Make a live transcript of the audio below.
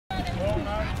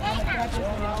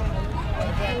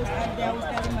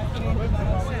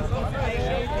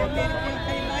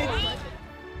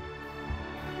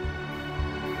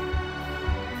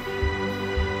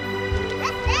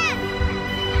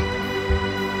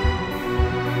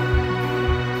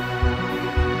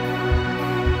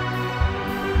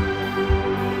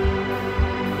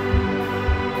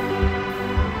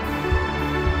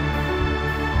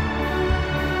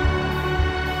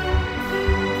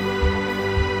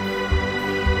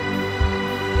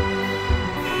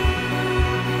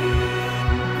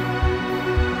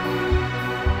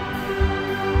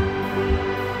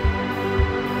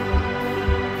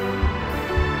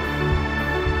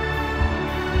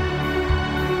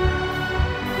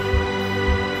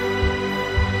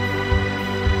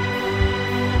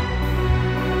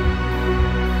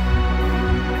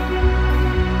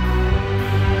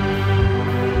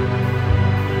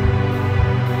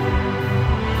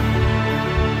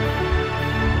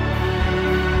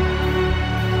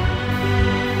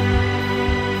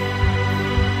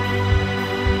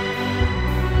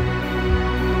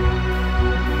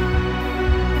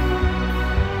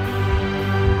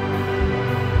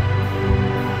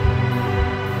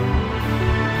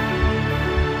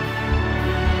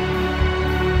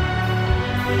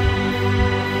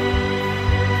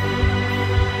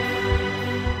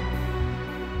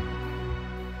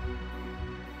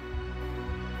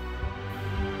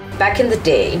Back in the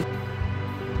day,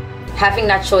 having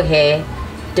natural hair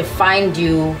defined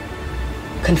you,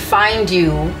 confined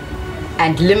you,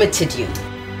 and limited you.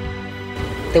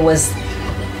 There was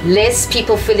less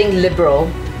people feeling liberal,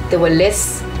 there was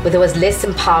less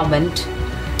empowerment,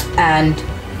 and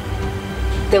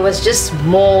there was just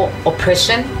more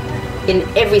oppression in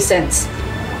every sense.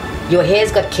 Your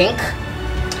hair's got kink.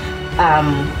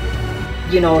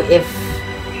 You know,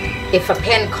 if a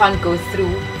pen can't go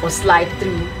through or slide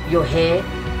through your hair,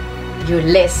 you're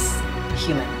less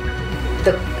human.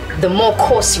 The more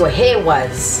coarse your hair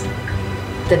was,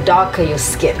 the darker your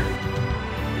skin.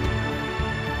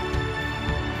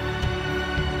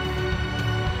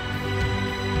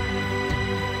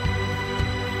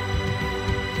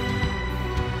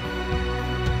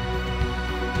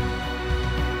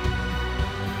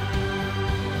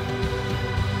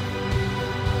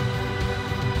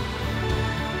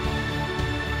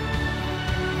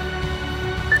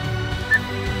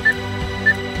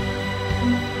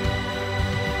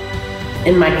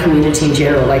 In my community in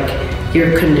general, like,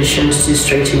 you're conditioned to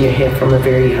straighten your hair from a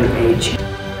very young age.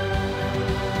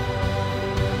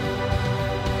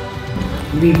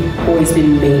 We've always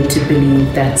been made to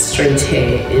believe that straight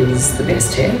hair is the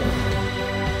best hair.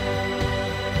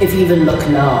 If you even look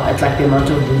now at like the amount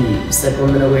of weaves that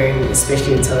women are wearing,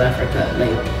 especially in South Africa,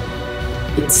 like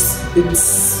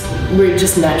we're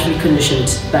just naturally conditioned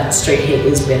that straight hair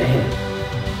is better hair.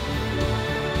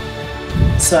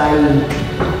 So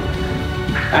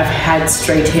I've had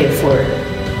straight hair for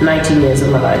 19 years of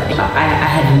my life. I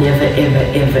had never,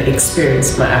 ever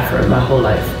experienced my afro my whole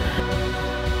life.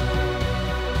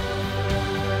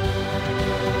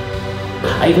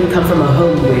 I even come from a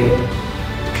home where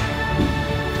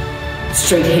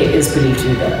straight hair is believed to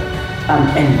be better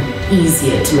and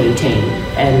easier to maintain.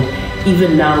 And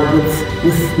even now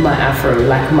with my afro,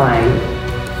 like mine,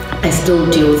 I still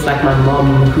deal with like my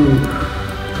mom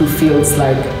who feels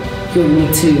like you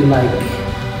need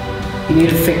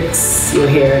to fix your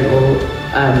hair and all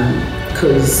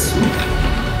because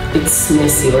it's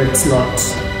messy or it's not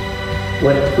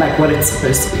what it's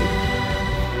supposed to be.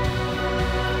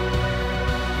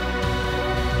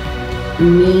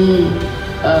 Me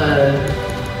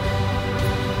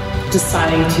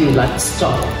deciding to like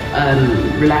stop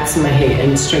relaxing my hair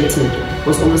and straighten it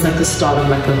was almost like the start of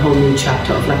like a whole new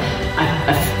chapter of like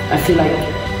I feel like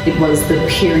it was the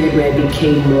period where I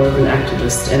became more of an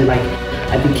activist, and like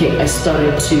I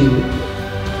started to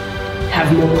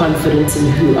have more confidence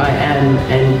in who I am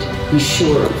and be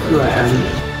sure of who I am.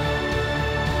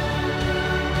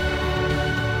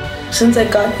 Since I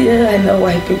got here, I know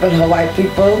white people are white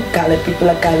people, colored people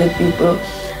are colored people,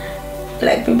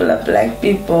 black people are black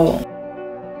people.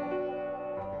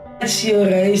 That's your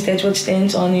race, that's what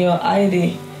stands on your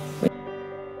ID.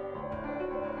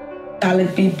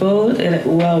 Colored people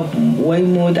who are way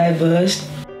more diverse.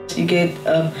 You get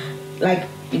like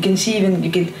you can see even you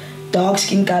get dark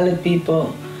skin colored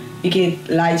people, you get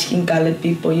light skin colored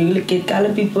people, you get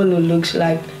colored people who looks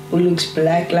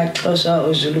black like Xhosa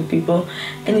or Zulu people,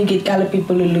 and you get colored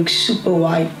people who look super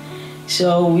white.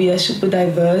 So we are super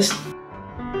diverse.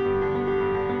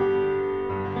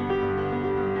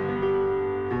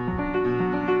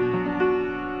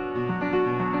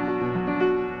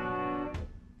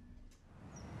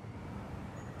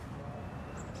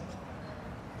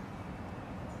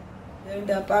 During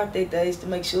the apartheid days, to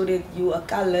make sure that you are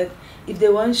colored, if they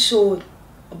weren't sure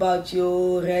about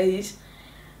your race,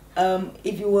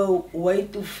 if you were way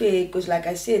too fair, because like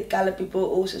I said, colored people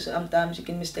also sometimes you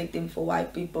can mistake them for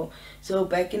white people. So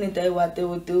back in the day, what they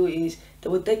would do is they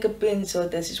would take a pencil.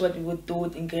 This is what we were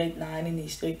taught in grade 9 in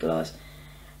history class.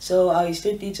 So our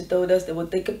history teacher told us they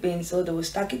would take a pencil, they would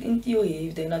stuck it into your hair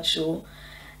if they're not sure,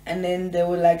 and then they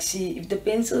would like see if the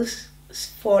pencils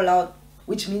fall out,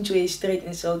 which means your hair is straight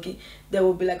and silky, they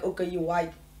will be like, okay, you're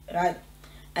white, right?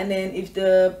 And then if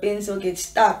the pencil gets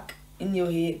stuck in your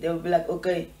hair, they will be like,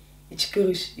 okay, it's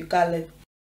cruise, you colored.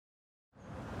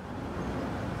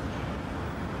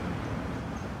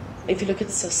 If you look at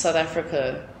South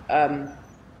Africa,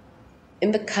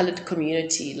 in the colored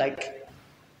community, like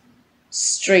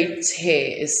straight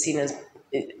hair is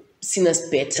seen as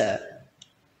better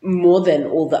more than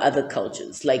all the other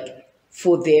cultures. Like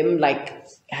for them, like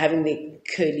having their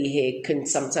curly hair can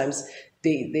sometimes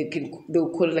they'll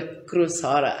call it like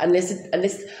cruzara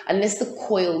unless the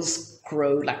coils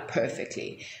grow like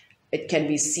perfectly. It can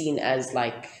be seen as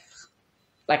like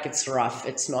it's rough.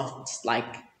 It's not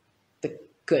like the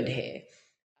good hair.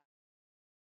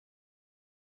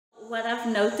 What I've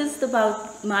noticed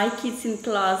about my kids in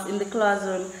the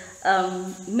classroom,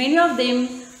 many of them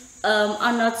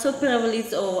are not so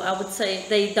privileged, or I would say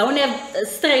they don't have a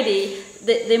straight hair.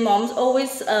 Their moms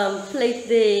always plait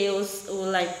their hair or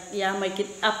like, yeah, make it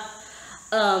up.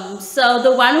 So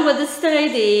the one with the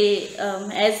straight hair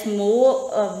has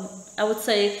more, I would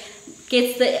say,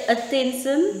 gets the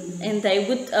attention, and they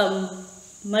would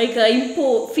make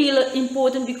her feel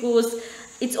important because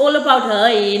it's all about her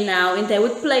hair now, and they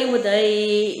would play with her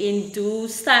hair and do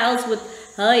styles with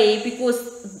her hair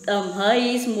because her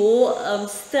hair is more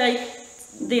straight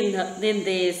than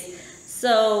theirs.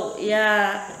 So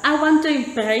yeah, I want to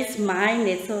embrace my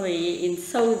natural hair and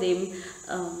show them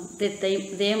that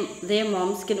their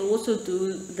moms can also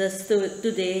do this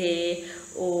to their hair,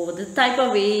 or the type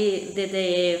of hair that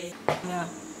they have.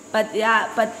 But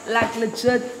like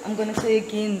legit, I'm gonna say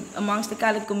again, amongst the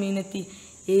colored community,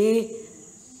 hair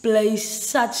plays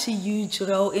such a huge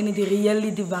role, and it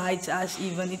really divides us.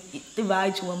 Even it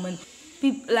divides women.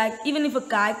 People, like, even if a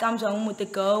guy comes home with a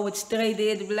girl with straight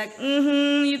hair, they'll be like,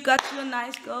 you got you a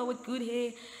nice girl with good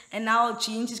hair, and now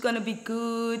jeans is gonna be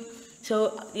good.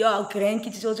 So your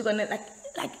grandkids is also gonna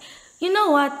like, you know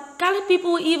what? Colored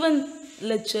people even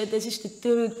legit. This is the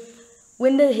truth.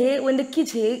 When the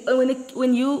kids hair,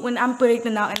 when I'm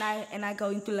pregnant now and I go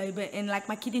into labor, and like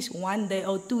my kid is 1 day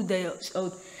or 2 days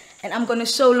old, and I'm gonna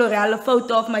show L'Oreal a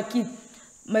photo of my kid,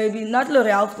 maybe not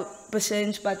L'Oreal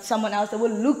percent, but someone else that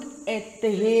will look at the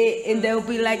hair and they'll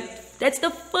be like, that's the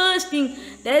first thing.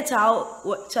 That's how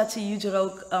such a huge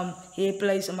role hair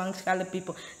plays amongst colored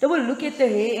people. They will look at the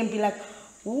hair and be like,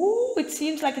 ooh, it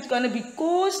seems like it's gonna be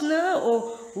coarse now,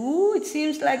 or ooh, it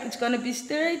seems like it's gonna be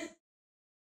straight.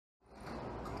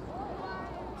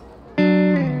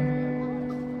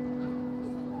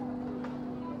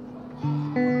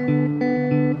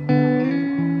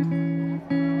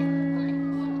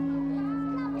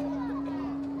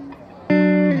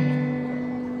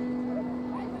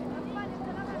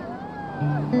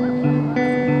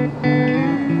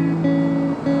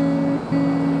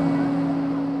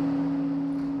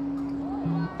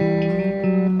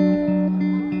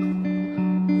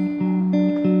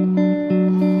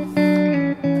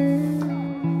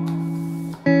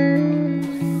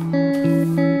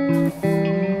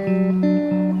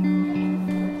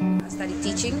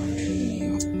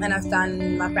 And I've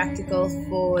done my practical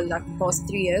for like the past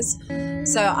 3 years.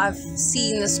 So I've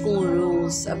seen the school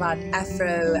rules about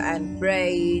afro and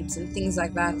braids and things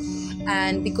like that.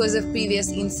 And because of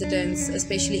previous incidents,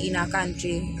 especially in our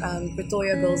country,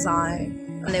 Pretoria Girls High,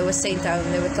 and they were sent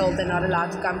home, they were told they're not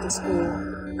allowed to come to school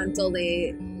until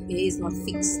their hair is not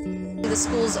fixed. The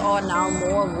schools are now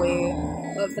more aware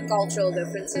of the cultural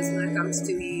differences when it comes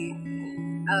to hair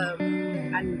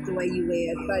and the way you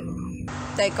wear it. But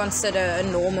they consider a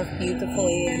norm of beautiful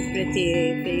hair and pretty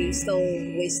hair very still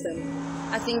Western.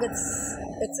 I think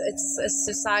it's a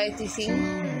society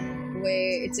thing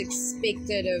where it's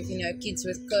expected of, you know, kids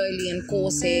with curly and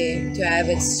coarse hair to have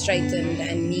it straightened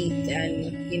and neat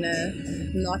and, you know,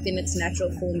 not in its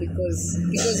natural form because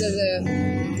of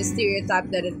the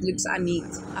stereotype that it looks unneat.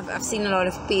 I've seen a lot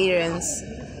of parents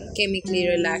chemically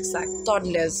relax like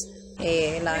toddlers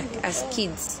hair, like as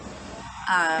kids.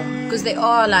 Because they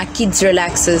are like kids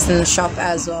relaxers in the shop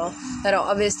as well that are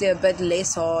obviously a bit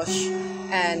less harsh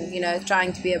and, you know,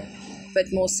 trying to be a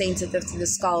bit more sensitive to the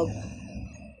scalp,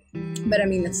 but I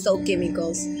mean it's still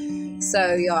chemicals.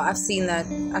 So yeah, I've seen that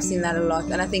a lot,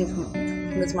 and I think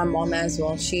with my mom as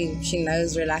well. She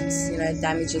knows relax, you know, it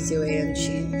damages your hair, and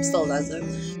she still does it.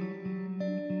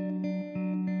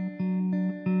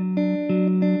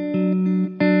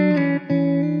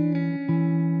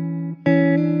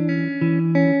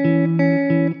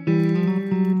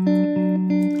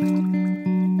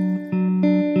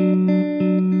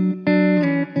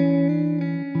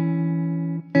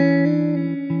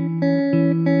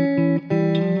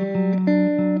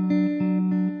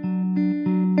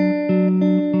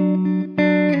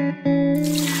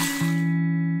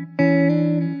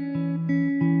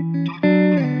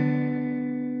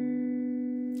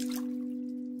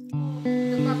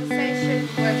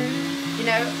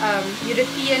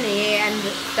 European hair, and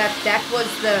that was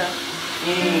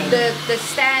the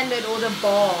standard or the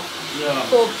bar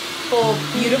for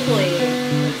beautiful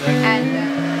hair. Exactly.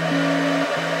 And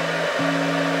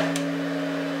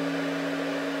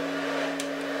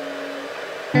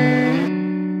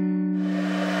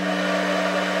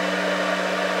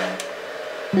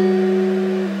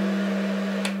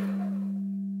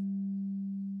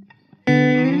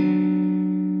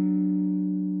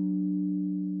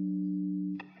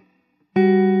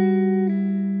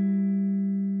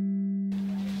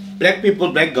black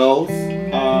people, black girls,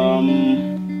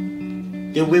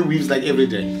 they wear weaves like every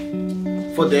day.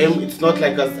 For them, it's not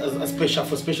like a special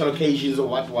for special occasions or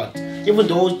what. Even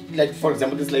though, like for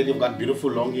example, this lady got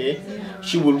beautiful long hair,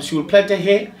 she will plait her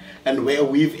hair and wear a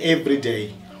weave every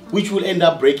day, which will end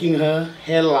up breaking her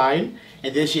hairline,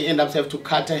 and then she end up having to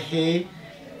cut her hair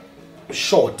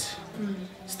short,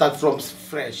 start from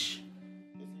fresh.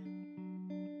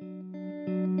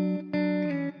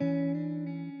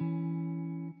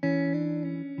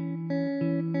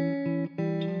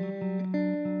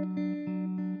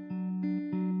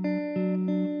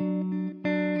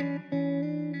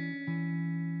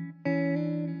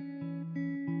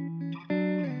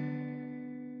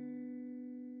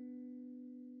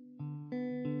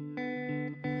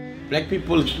 Black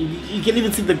people, you can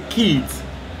even see the kids.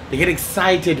 They get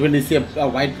excited when they see a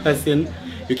white person.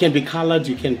 You can be colored,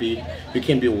 you can be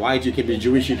white, you can be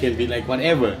Jewish, you can be like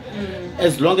whatever.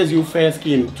 As long as you fair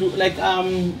skin.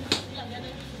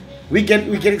 We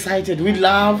get excited. We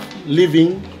love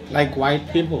living like white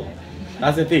people.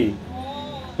 That's the thing.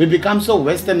 We become so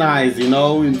westernized, you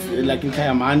know, like in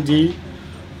Kayamandi,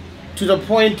 to the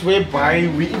point whereby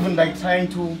we even like trying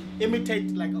to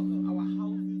imitate like our house.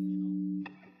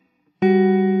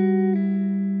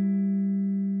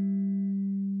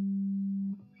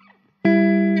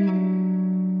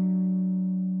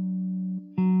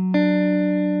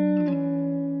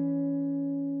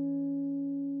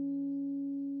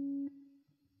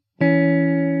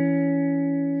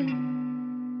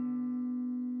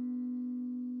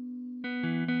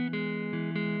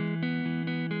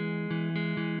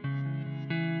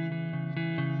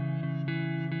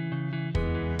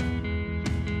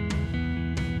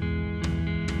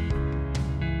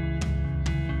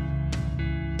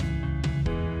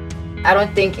 I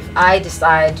don't think if I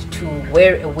decide to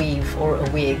wear a weave or a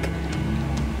wig,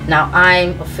 now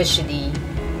I'm officially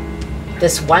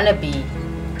this wannabe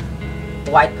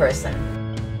white person.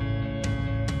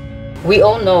 We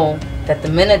all know that the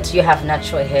minute you have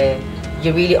natural hair,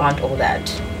 you really aren't all that,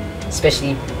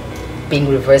 especially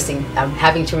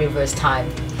having to reverse time.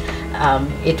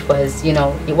 It was, you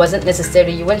know, it wasn't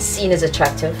necessarily, you weren't seen as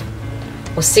attractive,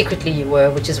 or secretly you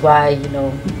were, which is why, you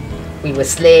know, we were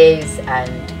slaves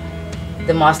and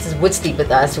the masters would sleep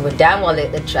with us who were damn well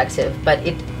attractive, but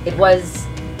it was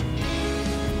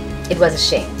a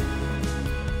shame.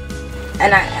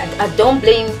 And I don't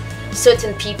blame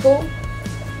certain people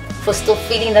for still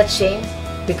feeling that shame,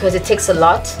 because it takes a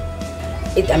lot.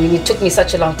 I mean, it took me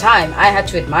such a long time. I had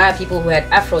to admire people who had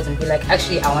afros and be like,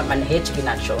 actually, I want my hair to be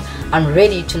natural. I'm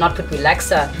ready to not put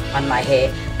relaxer on my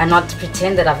hair and not to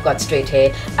pretend that I've got straight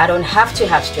hair. I don't have to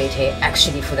have straight hair,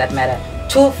 actually, for that matter,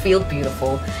 to feel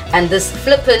beautiful. And this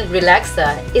flippant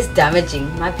relaxer is damaging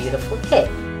my beautiful hair.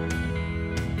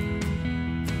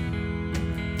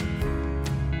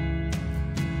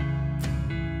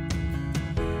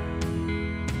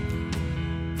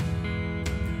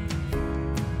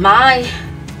 My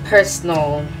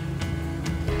personal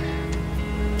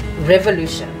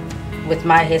revolution with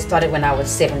my hair started when I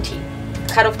was 17.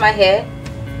 Cut off my hair.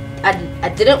 I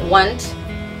didn't want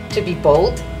to be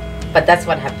bald, but that's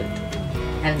what happened.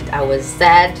 And I was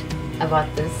sad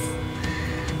about this,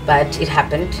 but it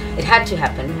happened. It had to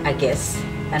happen, I guess.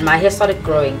 And my hair started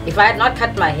growing. If I had not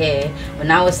cut my hair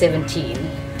when I was 17,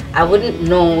 I wouldn't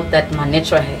know that my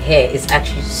natural hair is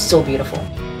actually so beautiful.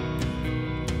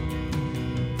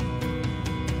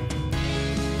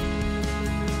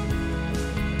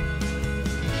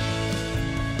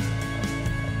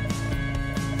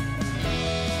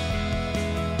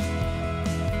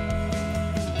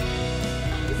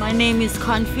 My name is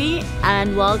Confi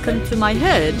and welcome to my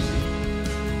hood.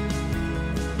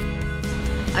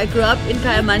 I grew up in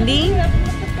Kayamandi.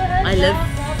 I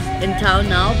live in town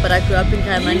now, but I grew up in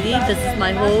Kayamandi. This is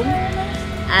my home.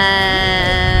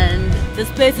 And this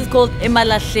place is called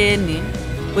Imalahleni,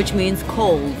 which means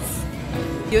coals.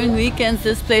 During weekends,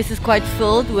 this place is quite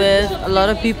filled with a lot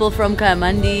of people from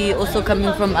Kayamandi, also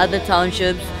coming from other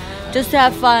townships, just to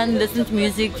have fun, listen to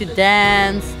music, to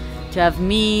dance, to have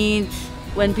meat.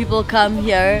 When people come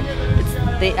here,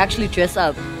 they actually dress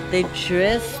up. They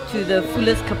dress to the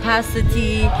fullest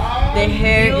capacity. Their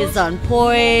hair is on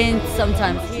point,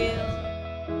 sometimes heels.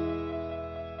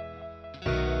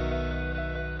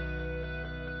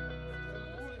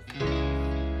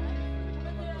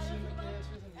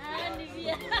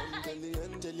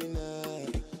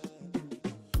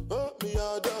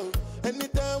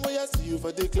 Anytime when I see you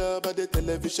for the club or the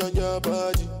television, your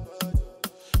body.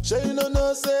 Sure you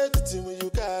know say the thing when you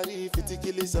carry 50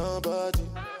 kill somebody.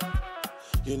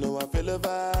 You know I feel a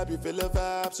vibe, you feel a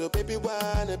vibe, so baby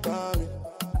whine about me.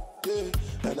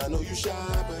 Yeah, and I know you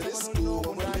shy, but it's cool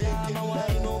when we're making love.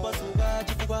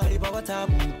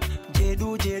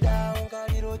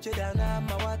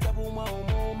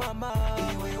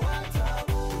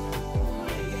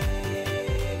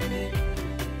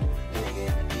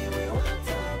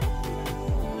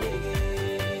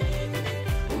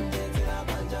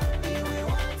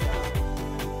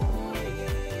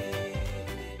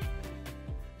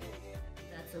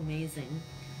 Amazing.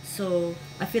 So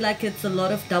I feel like it's a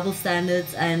lot of double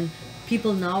standards, and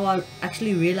people now are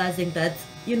actually realizing that,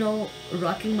 you know,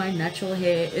 rocking my natural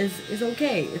hair is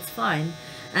okay, it's fine.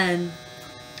 And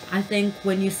I think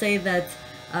when you say that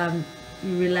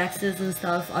relaxers and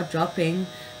stuff are dropping,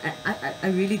 I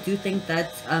really do think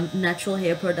that natural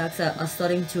hair products are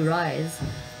starting to rise,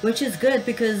 which is good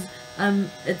because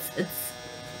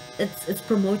it's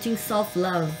promoting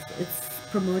self-love, it's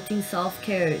promoting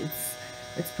self-care,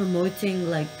 it's promoting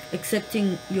like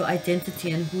accepting your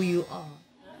identity and who you are.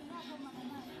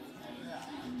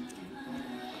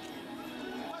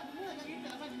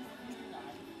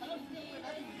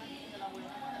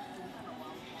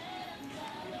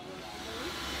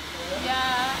 Yeah,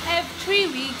 I have 3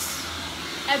 weeks.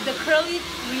 I have the curly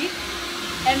wig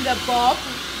and the bob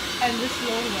and this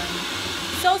long one.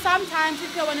 So sometimes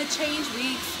if I want to change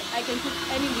wigs, I can put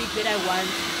any wig that I want.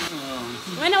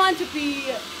 When I want to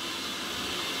be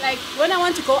like, when I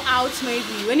want to go out,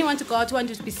 maybe. When you want to go out, you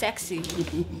want to be sexy,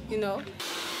 you know?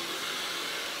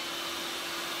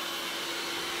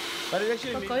 But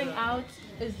going out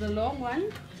is the long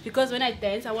one, because when I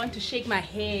dance, I want to shake my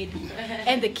head,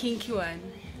 and the kinky one.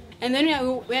 And then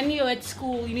when you're at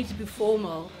school, you need to be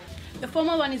formal. The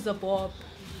formal one is the bob.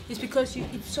 It's because it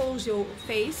shows your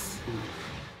face.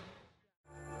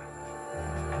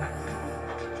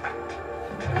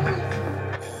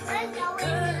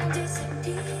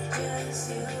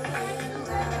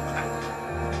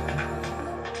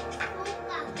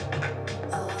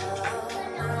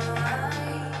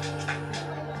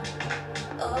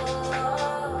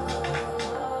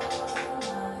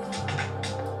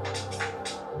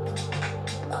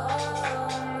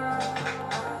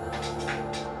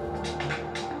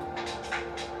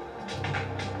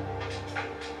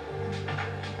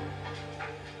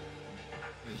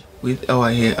 With our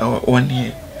hair, our own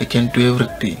hair, we can do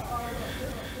everything.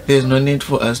 There's no need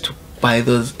for us to buy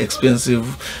those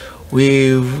expensive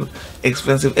weave,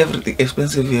 expensive everything,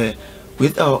 expensive hair.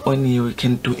 With our own hair, we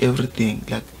can do everything.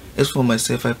 Like, as for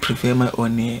myself, I prefer my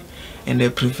own hair, and I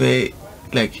prefer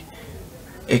like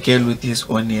a girl with his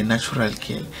own hair, natural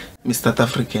girl. Miss South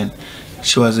African,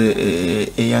 she was a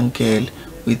young girl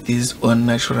with his own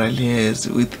natural hairs,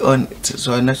 with own.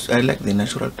 So I like the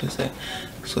natural person.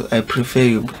 So I prefer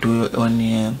you do your own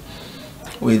hair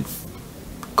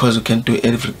because you can do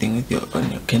everything with your own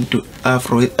hair. You can do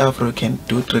afro, with afro you can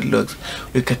do dreadlocks.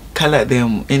 We can color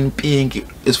them in pink.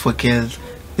 It's for girls.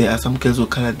 There are some girls who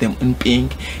color them in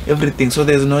pink, everything. So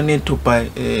there's no need to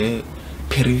buy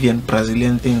Peruvian,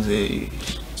 Brazilian things.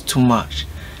 It's too much.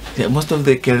 Yeah, most of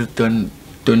the girls don't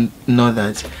know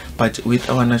that, but with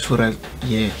our natural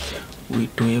hair, we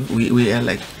are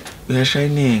like, we are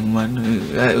shining, man.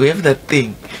 We have that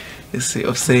thing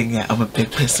of saying, yeah, I'm a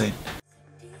big person.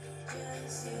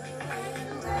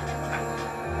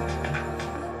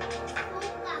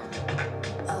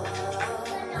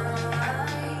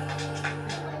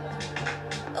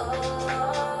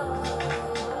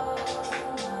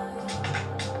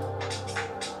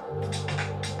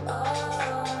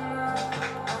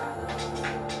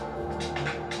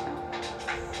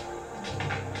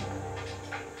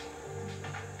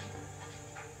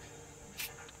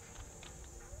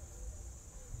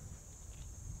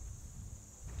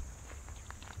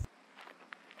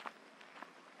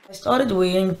 I started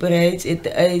wearing braids at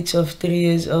the age of 3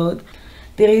 years old.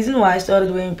 The reason why I started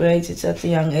wearing braids at such a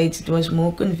young age, it was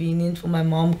more convenient for my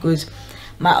mom because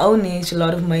my own hair is a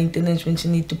lot of maintenance when she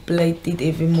need to plait it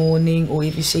every morning or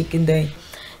every second day.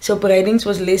 So braiding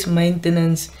was less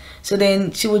maintenance. So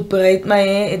then she would braid my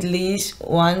hair at least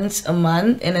once a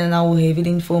month, and then I will have it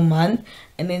in for a month,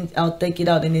 and then I'll take it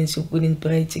out and then she'll put in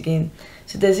braids again.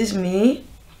 So this is me.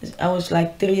 I was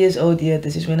like 3 years old here.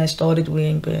 This is when I started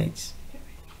wearing braids.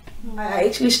 I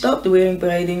actually stopped wearing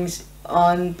braidings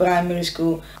on primary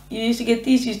school. You used to get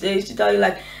teachers, they used to tell you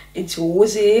like it's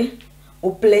horse hair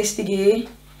or plastic hair.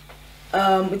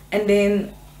 And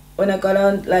then when I got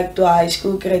on like to high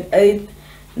school, grade 8,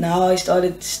 now I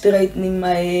started straightening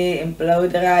my hair and blow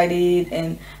dried it,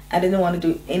 and I didn't want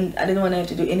to have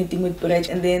to do anything with braids.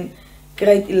 And then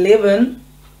grade 11,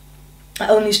 I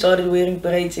only started wearing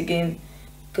braids again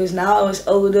because now I was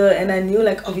older and I knew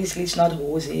like obviously it's not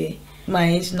horse hair. My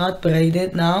hair is not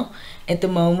braided now at the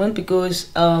moment because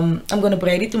I'm gonna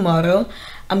braid it tomorrow.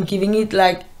 I'm giving it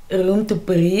like room to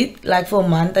breathe. Like for a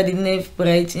month I didn't have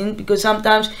braids in because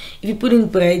sometimes if you put in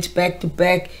braids back to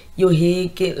back, your hair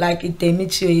it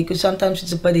damages your hair because sometimes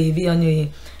it's a bit heavy on your hair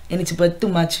and it's a bit too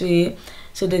much for your hair.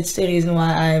 So that's the reason why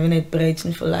I haven't had braids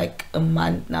in for like a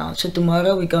month now. So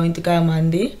tomorrow we're going to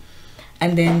Kamandi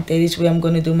and then that is where I'm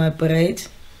gonna do my braids.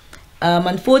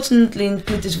 Unfortunately in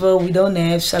Cluttersville we don't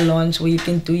have salons where you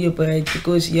can do your braids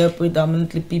because here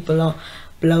predominantly people are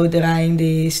blow drying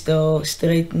their hair still,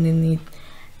 straightening it,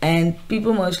 and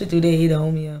people mostly do their hair at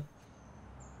home here.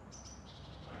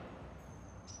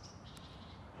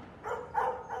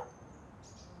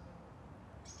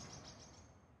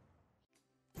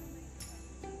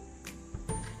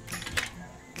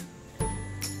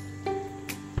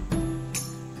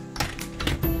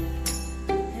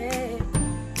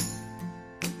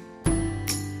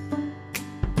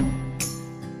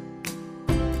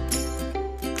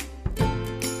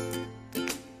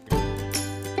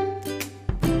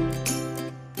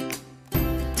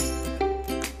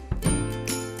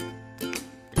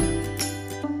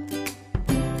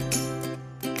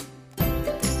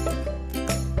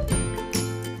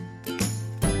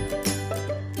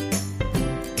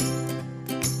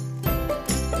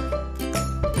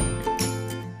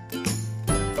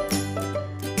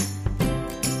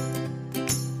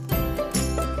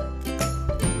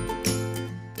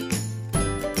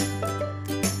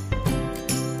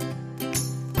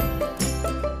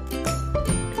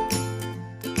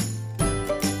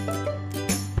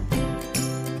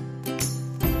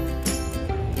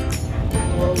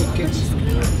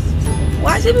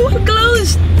 Why is everyone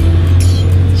closed?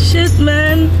 Shit,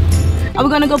 man. Are we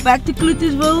gonna go back to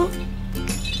Cluttersville?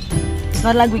 It's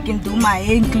not like we can do my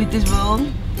hair in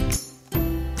Cluttersville.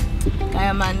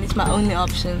 Yeah, man, it's my only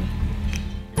option.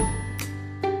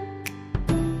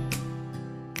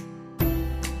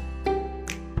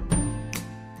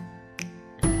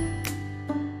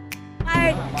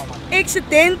 I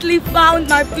accidentally found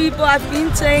my people. I've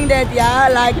been saying that, yeah,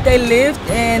 like they lived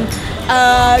and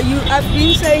I've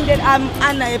been saying that I'm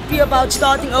unhappy about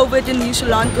starting over at the new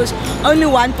salon because only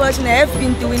one person has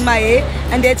been doing my hair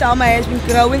and that's how my hair has been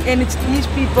growing, and it's these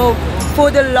people for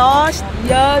the last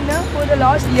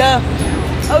year.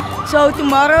 Okay, so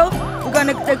tomorrow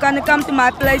they're gonna come to my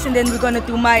place and then we're gonna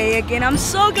do my hair again. I'm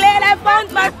so glad I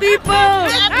found my people.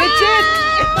 Legit.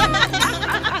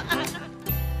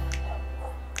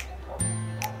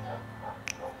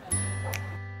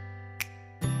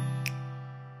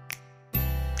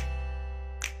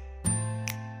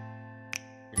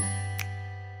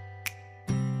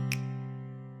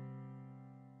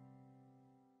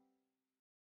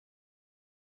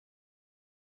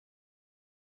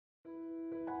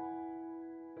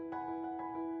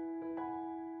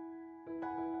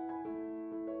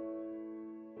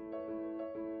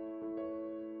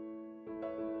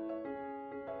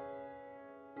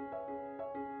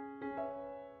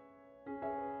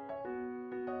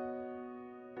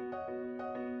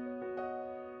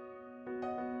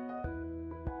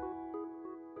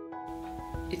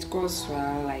 It goes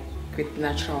well, like with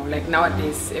natural. Like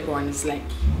nowadays, everyone is like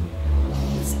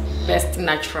it's best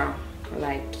natural.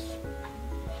 Like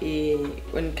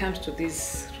when it comes to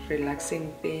these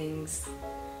relaxing things,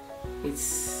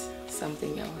 it's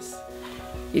something else.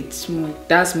 It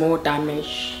does more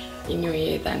damage in your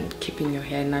hair than keeping your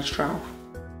hair natural.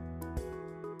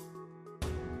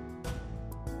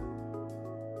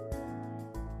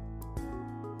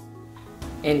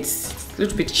 And it's a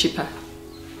little bit cheaper.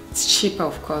 It's cheaper,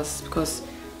 of course, because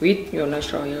with your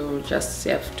natural hair, you just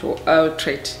have to oil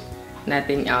treat,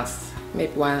 nothing else.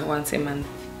 Maybe once a month,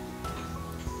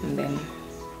 and then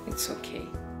it's okay.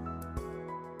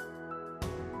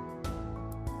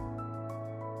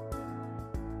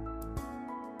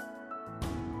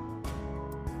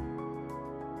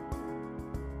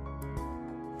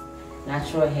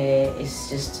 natural hair is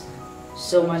just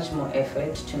so much more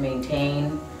effort to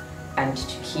maintain and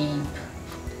to keep.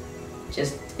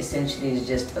 Just essentially is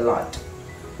just a lot.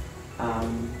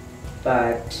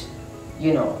 But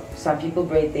you know, some people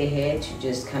braid their hair to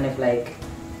just kind of like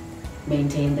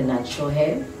maintain the natural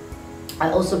hair. I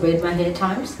also braid my hair at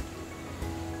times.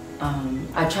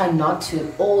 I try not to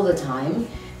all the time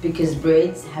because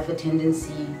braids have a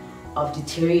tendency of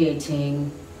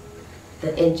deteriorating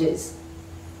the edges.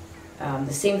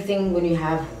 The same thing when you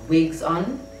have wigs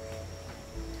on,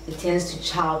 it tends to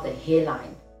chow the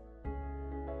hairline.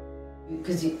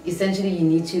 Because essentially you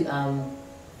need to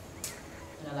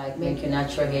like make your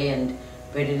natural hair and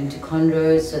braid it into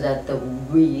cornrows so that the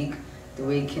wig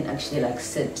can actually like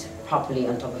sit properly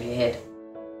on top of your head.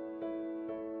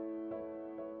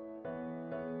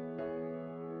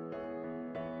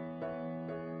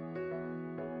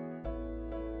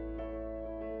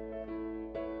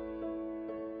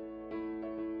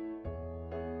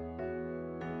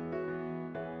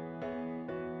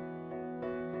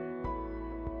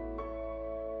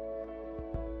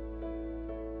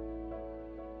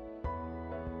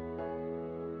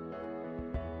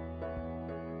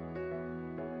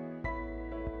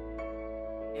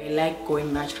 I like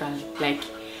going natural. Like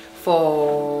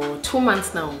for 2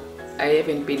 months now, I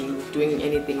haven't been doing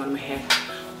anything on my hair.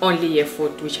 Only a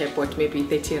foot which I bought maybe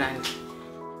 30 rand.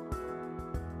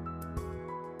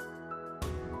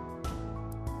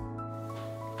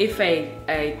 If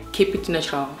I keep it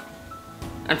natural,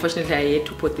 unfortunately I had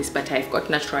to put this, but I've got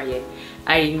natural hair.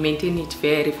 I maintain it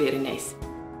very, very nice.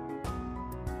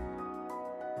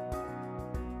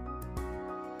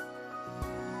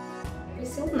 Every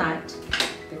single night,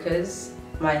 because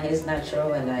my hair is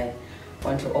natural and I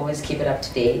want to always keep it up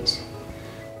to date,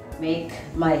 make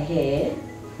my hair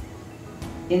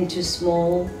into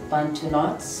small bantu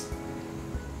knots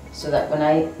so that when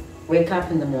I wake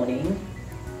up in the morning,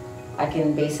 I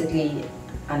can basically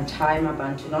untie my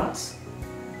bantu knots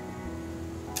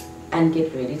and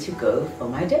get ready to go for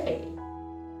my day.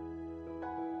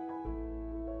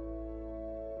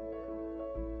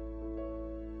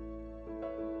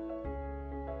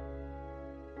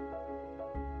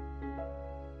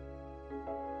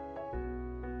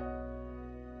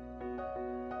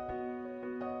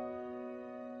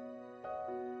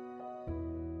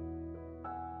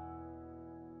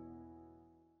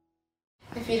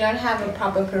 If you don't have a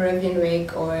proper Peruvian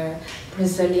wig or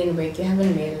Brazilian wig, you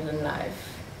haven't made it in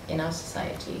life in our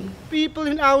society. People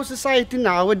in our society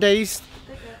nowadays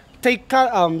take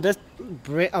the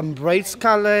braids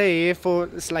color hair for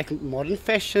it's like modern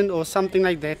fashion or something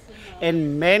like that,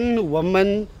 and men,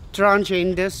 women,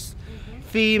 transgenders,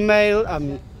 female,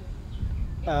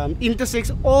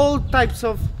 intersex, all types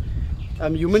of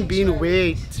human being wear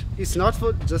it. It's not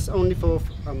for just only for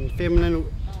feminine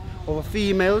or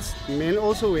females, men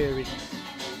also wear it.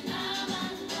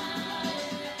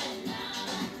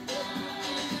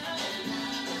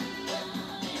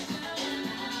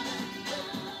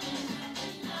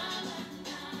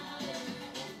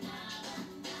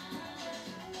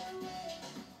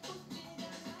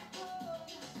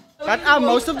 But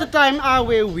most of the time I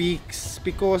wear wigs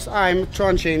because I'm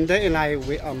transgender and I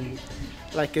wear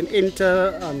like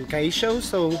an gay show,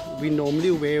 so we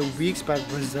normally wear wigs, but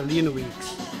Brazilian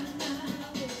wigs.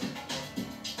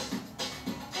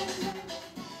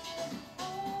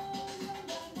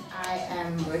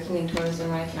 I'm working in tourism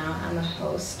right now. I'm a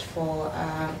host for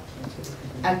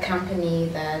a company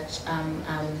that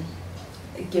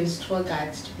gives tour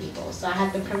guides to people. So I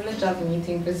had the privilege of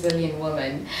meeting Brazilian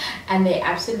women, and they're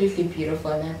absolutely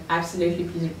beautiful and have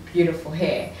absolutely beautiful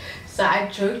hair. So I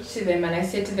joked to them and I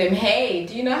said to them, hey,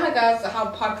 do you know how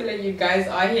popular you guys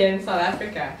are here in South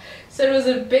Africa? So it was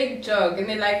a big joke, and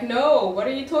they're like, no, what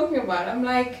are you talking about? I'm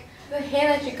like, the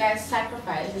hair that you guys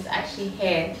sacrifice is actually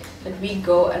hair that we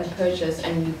go and purchase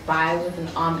and we buy with an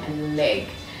arm and a leg.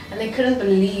 And they couldn't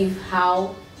believe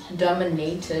how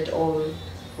dominated or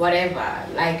whatever,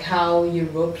 like how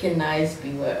Europeanized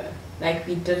we were. Like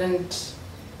we didn't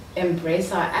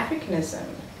embrace our Africanism.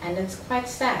 And it's quite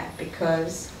sad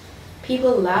because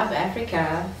people love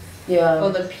Africa for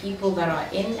the people that are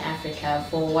in Africa,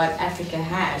 for what Africa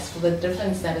has, for the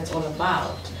difference that it's all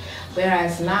about.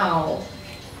 Whereas now,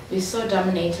 we're so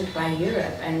dominated by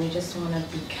Europe and we just want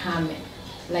to become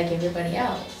like everybody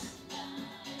else.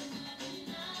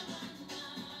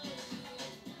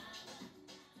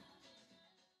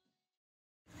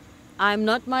 I'm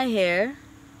not my hair.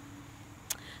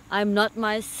 I'm not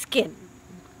my skin.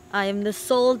 I am the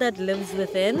soul that lives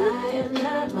within. I am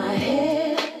not my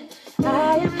hair.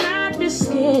 I am not your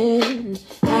skin.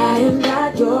 I am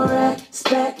not your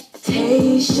expectation.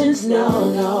 limitations,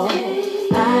 no.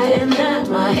 I am not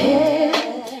my hair,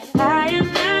 I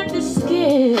am not the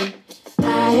skin,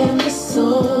 I am the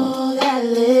soul that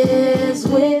lives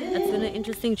within. It's been an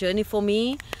interesting journey for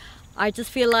me. I just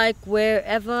feel like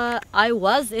wherever I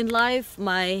was in life,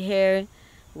 my hair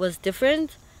was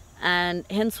different, and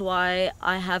hence why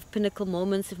I have pinnacle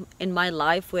moments in my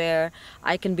life where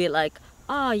I can be like,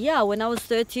 ah, yeah, when I was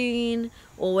 13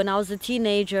 or when I was a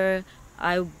teenager,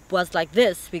 I was like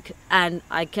this, and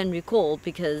I can recall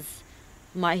because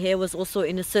my hair was also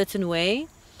in a certain way.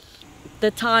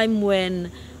 The time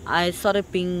when I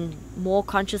started being more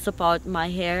conscious about my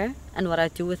hair and what I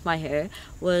do with my hair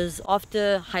was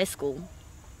after high school.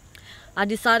 I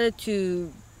decided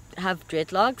to have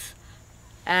dreadlocks,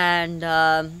 and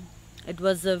it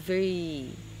was a very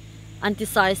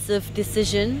undecisive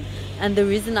decision, and the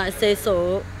reason I say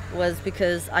so was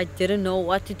because I didn't know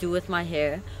what to do with my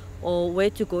hair or where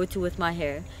to go to with my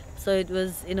hair. So it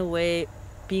was in a way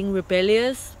being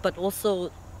rebellious, but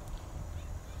also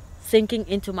sinking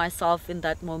into myself in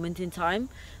that moment in time.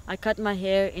 I cut my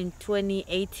hair in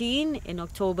 2018 in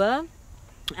October,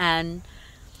 and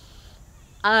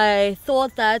I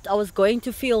thought that I was going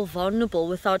to feel vulnerable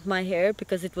without my hair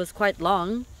because it was quite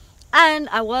long, and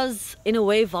I was in a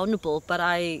way vulnerable, but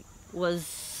I was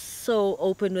so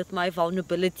open with my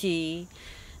vulnerability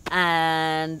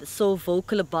and so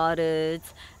vocal about it,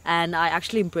 and I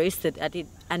actually embraced it,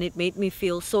 and it made me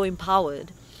feel so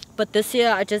empowered. But this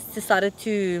year I just decided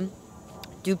to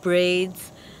do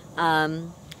braids,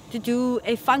 to do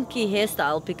a funky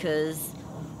hairstyle because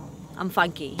I'm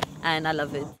funky and I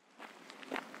love it.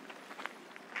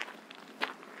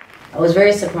 I was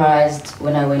very surprised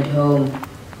when I went home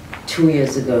 2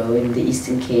 years ago in the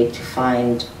Eastern Cape to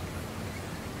find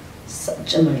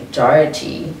such a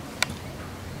majority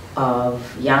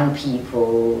of young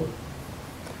people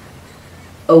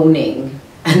owning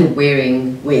and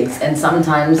wearing wigs, and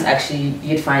sometimes actually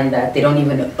you'd find that they don't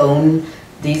even own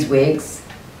these wigs,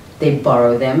 they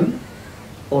borrow them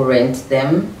or rent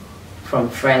them from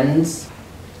friends.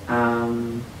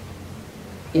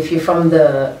 If you're from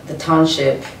the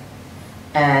township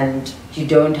and you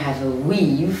don't have a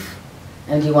weave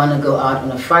and you want to go out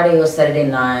on a Friday or Saturday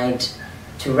night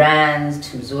to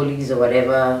Rands, to Zoli's or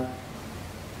whatever,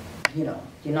 you know,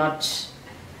 you're not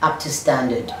up to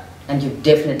standard, and you're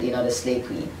definitely not a slay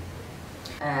queen.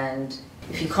 And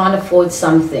if you can't afford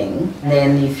something,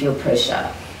 then you feel pressure,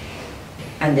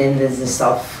 and then there's the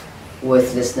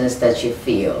self-worthlessness that you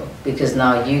feel because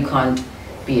now you can't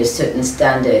be a certain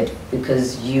standard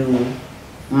because you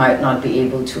might not be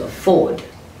able to afford.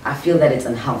 I feel that it's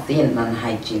unhealthy and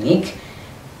unhygienic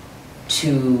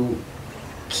to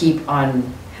keep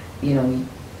on, you know,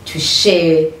 to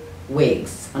share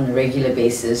wigs on a regular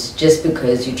basis just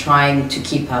because you're trying to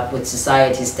keep up with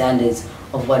society's standards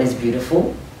of what is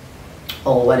beautiful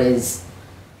or what is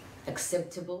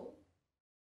acceptable.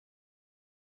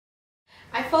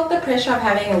 I felt the pressure of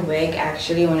having a wig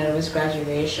actually when it was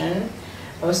graduation.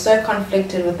 I was so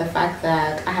conflicted with the fact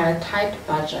that I had a tight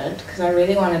budget because I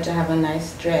really wanted to have a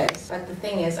nice dress. But the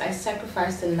thing is, I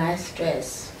sacrificed a nice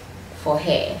dress for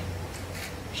hair,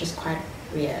 which is quite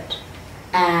weird.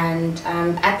 And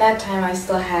at that time I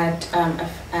still had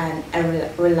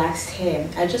a relaxed hair.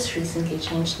 I just recently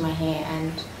changed my hair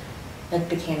and it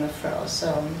became a fro.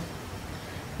 So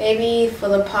maybe for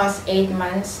the past 8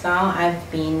 months now I've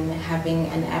been having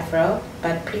an afro,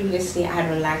 but previously I had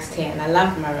relaxed hair and I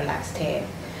loved my relaxed hair.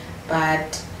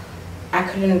 But I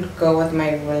couldn't go with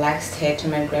my relaxed hair to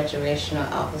my graduation or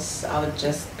else I would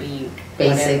just be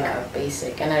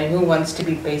basic. And who wants to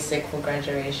be basic for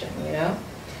graduation, you know?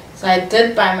 So I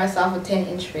did buy myself a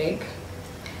 10-inch wig,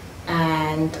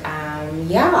 and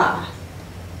yeah,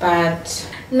 but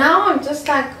now I'm just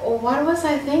like, oh, what was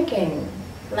I thinking?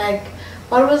 Like,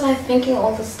 what was I thinking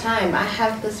all this time? I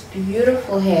have this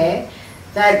beautiful hair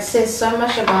that says so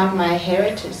much about my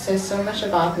heritage, says so much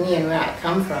about me and where I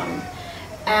come from.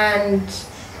 And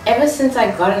ever since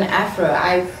I got an afro,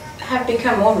 I have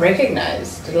become more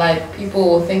recognized. Like, people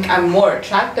will think I'm more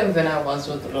attractive than I was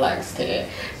with relaxed hair.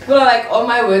 People are like, oh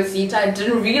my word, Zita, I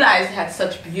didn't realize you had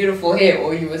such beautiful hair,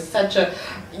 or you were such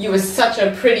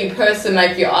a pretty person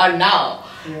like you are now.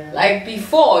 Yeah. Like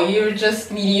before, you were just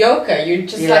mediocre, you're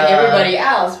just like everybody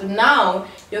else, but now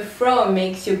your fro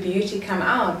makes your beauty come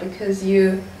out because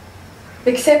you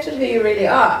accepted who you really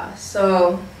are.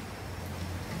 So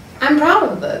I'm proud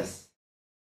of this.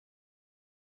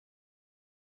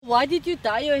 Why did you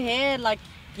dye your hair like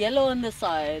yellow on the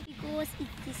side? Because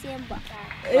it's December.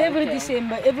 Every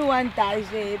December, everyone dyes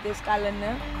their hair this color,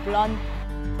 no? Blonde.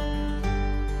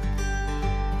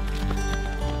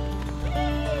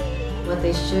 what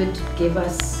they should give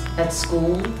us at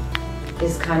school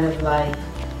is kind of like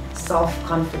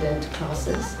self-confident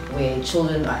classes where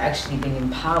children are actually being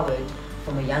empowered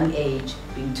from a young age,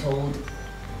 being told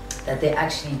that they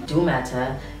actually do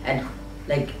matter, and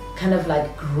like kind of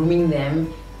like grooming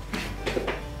them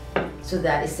so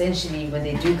that essentially when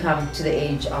they do come to the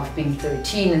age of being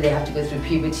 13 and they have to go through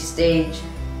puberty stage,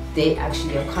 they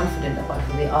actually are confident about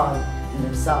who they are in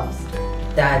themselves.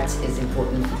 That is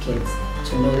important for kids,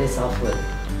 to know their self-worth.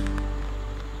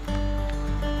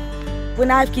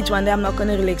 When I have kids one day, I'm not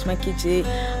gonna relax my kids.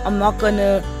 I'm not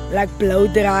gonna like blow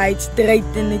dry,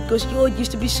 straighten it, because it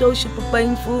used to be so super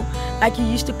painful. Like you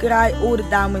used to cry all the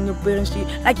time when your parents do you.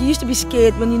 Like you used to be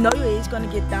scared when you know your hair is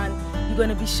gonna get done. You're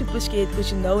gonna be super scared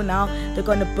because you know now they're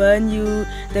gonna burn you,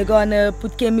 they're gonna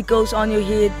put chemicals on your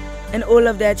head and all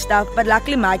of that stuff. But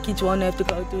luckily my kids won't have to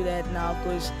go through that now,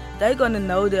 because they're gonna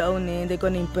know their own hair, they're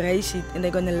gonna embrace it and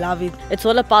they're gonna love it. It's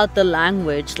all about the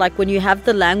language. Like when you have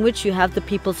the language, you have the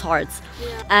people's hearts.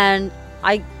 Yeah. And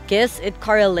I guess it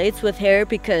correlates with hair,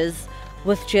 because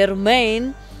with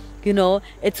Jermaine, you know,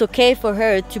 it's okay for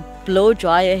her to blow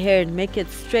dry her hair and make it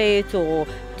straight, or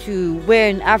to wear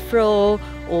an afro,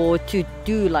 or to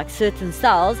do like certain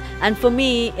styles. And for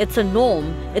me, it's a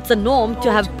norm. It's a norm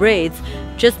to have braids.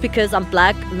 Just because I'm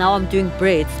black, now I'm doing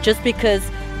braids. Just because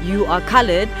you are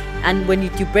colored, and when you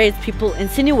do braids, people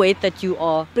insinuate that you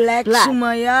are black.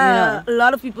 Suma, yeah. You know? A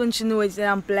lot of people insinuate that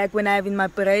I'm black when I have in my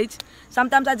braids.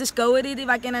 Sometimes I just go with it. If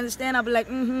I can understand, I'll be like,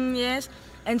 yes.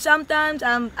 And sometimes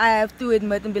I have to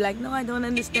admit and be like, no, I don't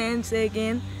understand, say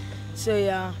again. So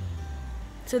yeah.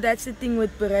 So that's the thing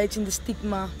with braids and the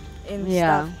stigma and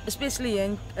stuff. Especially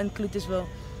in Clute as well.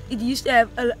 It used to have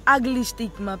an ugly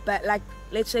stigma, but like,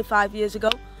 let's say 5 years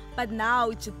ago. But now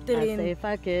it's a trend.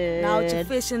 Now it's a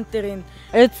fashion trend.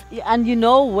 And you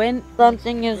know when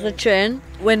something is a trend?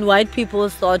 When white people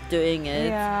start doing it.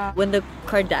 Yeah. When the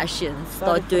Kardashians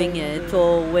start doing it.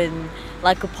 Or when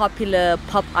like a popular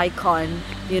pop icon,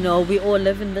 you know, we all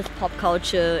live in this pop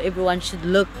culture. Everyone should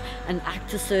look and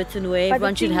act a certain way. But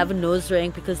everyone should have a nose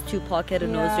ring because Tupac had a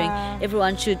nose ring.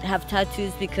 Everyone should have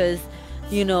tattoos because,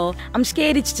 you know, I'm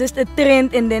scared it's just a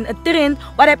trend, and then a trend,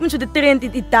 what happens with the trend?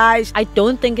 It dies. I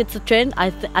don't think it's a trend. I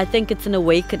think it's an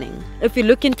awakening. If you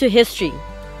look into history,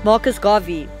 Marcus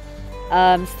Garvey,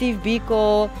 Steve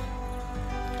Biko,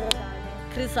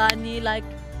 Chris Hani, like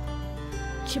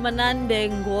Chimanande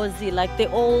Ngozi, like they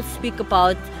all speak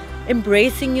about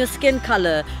embracing your skin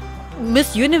color.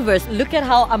 Miss Universe, look at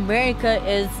how America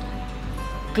is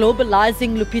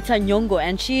globalizing Lupita Nyong'o,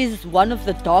 and she's one of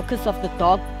the darkest of the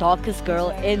darkest girl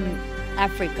in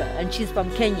Africa, and she's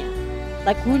from Kenya.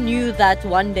 Like, who knew that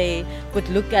one day would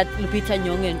look at Lupita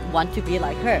Nyong'o and want to be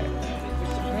like her?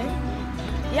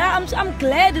 Yeah, I'm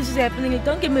glad this is happening.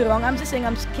 Don't get me wrong, I'm just saying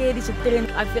I'm scared it's a trend.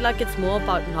 I feel like it's more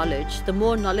about knowledge. The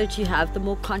more knowledge you have, the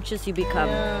more conscious you become.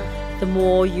 The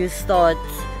more you start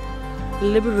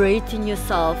liberating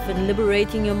yourself and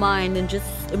liberating your mind and just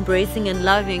embracing and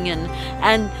loving,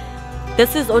 and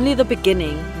this is only the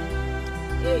beginning.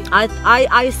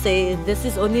 I say this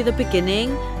is only the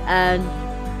beginning, and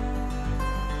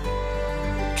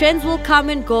trends will come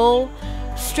and go.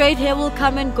 Straight hair will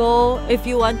come and go. If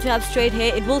you want to have straight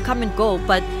hair, it will come and go,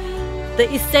 but the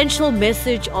essential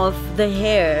message of the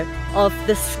hair, of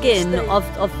the skin, of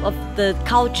the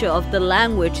culture, of the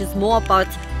language is more about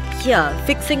here,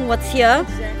 fixing what's here.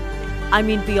 I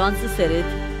mean, Beyonce said it,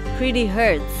 pretty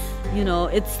hurts, you know.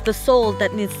 It's the soul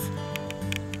that needs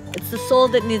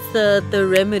the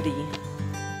remedy.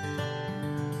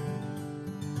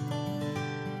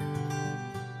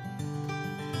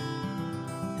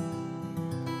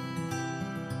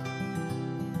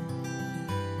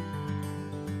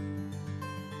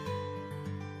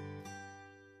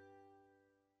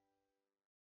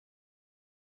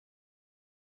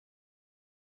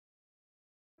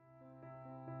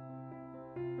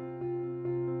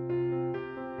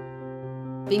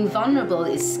 Being vulnerable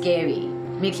is scary,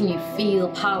 making you feel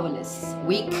powerless,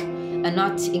 weak, and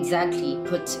not exactly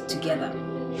put together.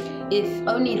 If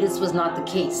only this was not the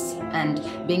case, and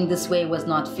being this way was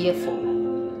not fearful,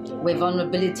 where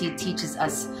vulnerability teaches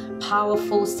us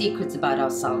powerful secrets about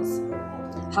ourselves,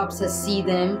 helps us see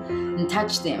them and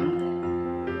touch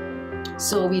them.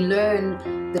 So we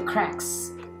learn the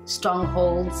cracks,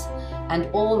 strongholds, and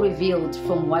all revealed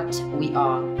from what we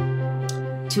are.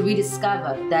 To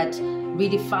rediscover that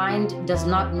redefined does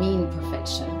not mean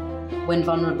perfection when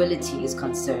vulnerability is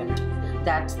concerned,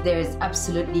 that there is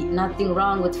absolutely nothing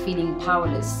wrong with feeling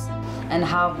powerless, and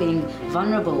how being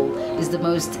vulnerable is the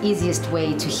most easiest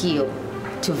way to heal,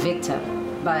 to victor,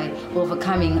 by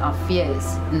overcoming our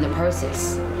fears in the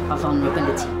process of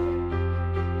vulnerability.